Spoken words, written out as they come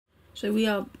So we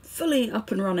are fully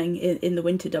up and running in the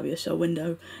winter WSL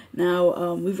window.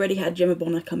 Now, we've already had Gemma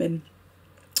Bonner come in,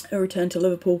 a return to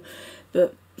Liverpool,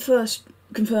 but first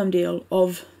confirmed deal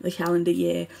of the calendar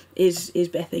year is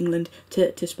Beth England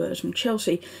to Spurs from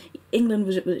Chelsea. England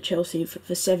was at Chelsea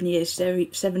for 7 years,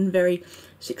 seven very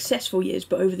successful years,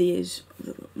 but over the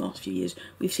last few years,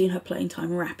 we've seen her playing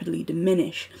time rapidly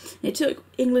diminish. It took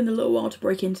England a little while to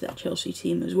break into that Chelsea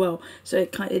team as well, so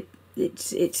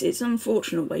it's an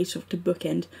unfortunate way to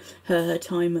bookend her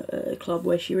time at a club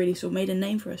where she really made a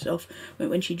name for herself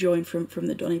when she joined from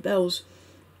the Donny Bells.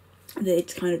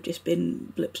 It's kind of just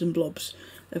been blips and blobs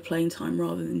of playing time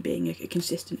rather than being a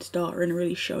consistent starter and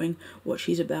really showing what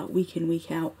she's about week in,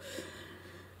 week out.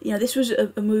 This was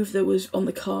a move that was on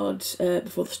the cards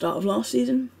before the start of last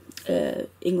season.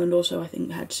 England also, I think,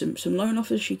 had some loan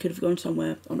offers. She could have gone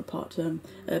somewhere on a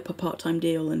part-time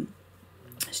deal and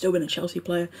still been a Chelsea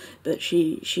player, but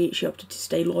she opted to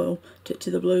stay loyal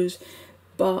to the Blues.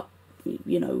 But,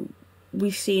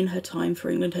 we've seen her time for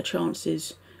England, her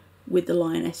chances with the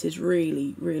Lionesses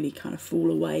really kind of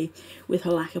fall away with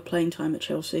her lack of playing time at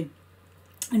Chelsea.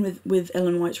 And with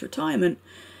Ellen White's retirement,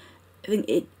 I think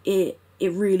it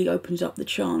really opens up the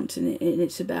chance, and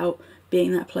it's about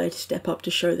being that player to step up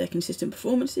to show their consistent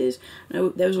performances. Now,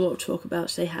 there was a lot of talk about,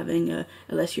 say, having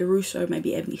Alessia Russo,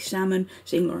 maybe Ebony Salmon,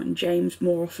 seeing Lauren James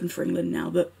more often for England now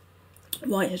that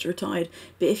White has retired.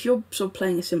 But if you're sort of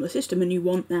playing a similar system and you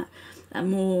want that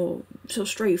more sort of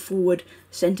straightforward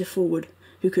centre forward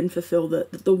who can fulfil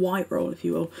the White role, if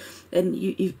you will, then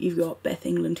you've got Beth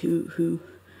England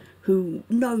who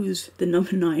knows the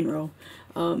number 9 role,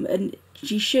 and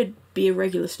she should be a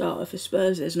regular starter for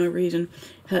Spurs. There's no reason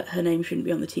her name shouldn't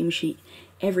be on the team sheet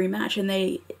every match, and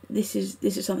this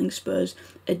is something Spurs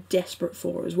are desperate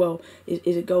for as well.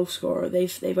 Is a goal scorer.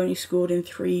 They've only scored in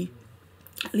 3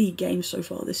 league games so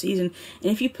far this season,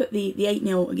 and if you put the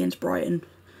 8-0 against Brighton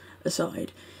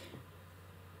aside,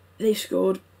 they've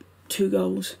scored 2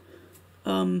 goals,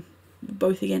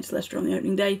 both against Leicester on the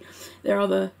opening day. Their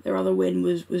other win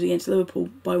was against Liverpool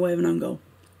by way of an own goal.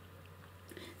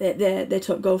 Their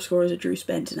top goal scorers are Drew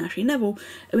Spence and Ashley Neville.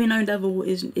 I mean, Neville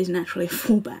is naturally a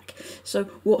fullback, so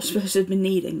what Spurs have been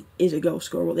needing is a goal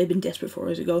scorer. What they've been desperate for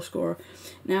is a goal scorer.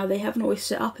 Now, they haven't always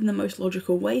set up in the most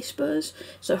logical way, Spurs,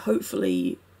 so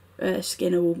hopefully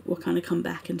Skinner will kind of come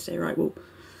back and say, right, well,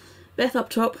 Beth up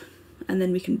top, and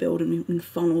then we can build and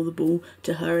funnel the ball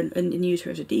to her and use her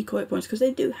as a decoy at points, because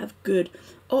they do have good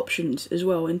options as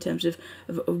well in terms of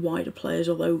wider players,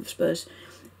 although Spurs,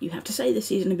 you have to say, this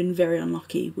season have been very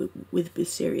unlucky with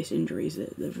serious injuries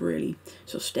that have really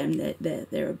sort of stemmed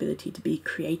their ability to be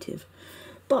creative.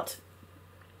 But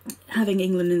having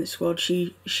England in the squad,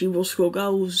 she will score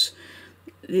goals.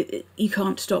 You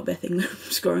can't stop Beth England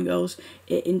from scoring goals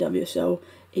in WSL.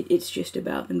 It's just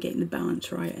about them getting the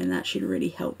balance right, and that should really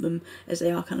help them as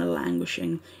they are kind of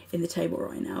languishing in the table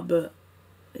right now. But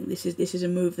I think this is a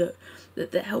move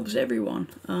that helps everyone.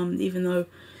 Even though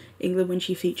England, when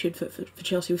she featured for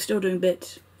Chelsea, was still doing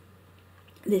bits,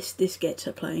 this gets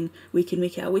her playing week in,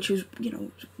 week out, which is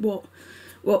what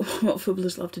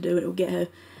footballers love to do. It will get her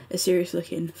a serious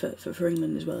look in for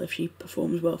England as well if she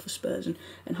performs well for Spurs,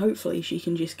 and hopefully she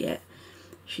can just get.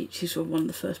 She's sort of one of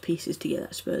the first pieces to get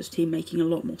that Spurs team making a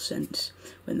lot more sense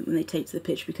when they take to the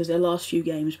pitch, because their last few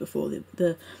games before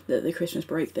the Christmas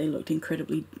break, they looked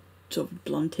incredibly sort of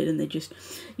blunted, and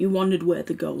you wondered where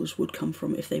the goals would come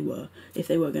from if they were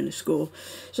going to score.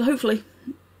 So hopefully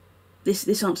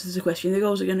this answers the question. The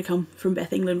goals are going to come from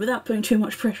Beth England without putting too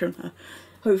much pressure on her.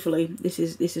 Hopefully this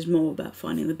is more about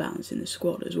finding the balance in the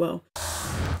squad as well.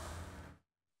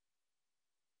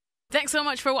 Thanks so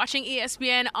much for watching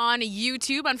ESPN on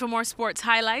YouTube, and for more sports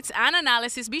highlights and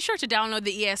analysis, be sure to download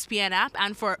the ESPN app,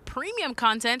 and for premium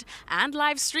content and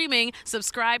live streaming,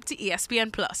 subscribe to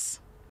ESPN Plus.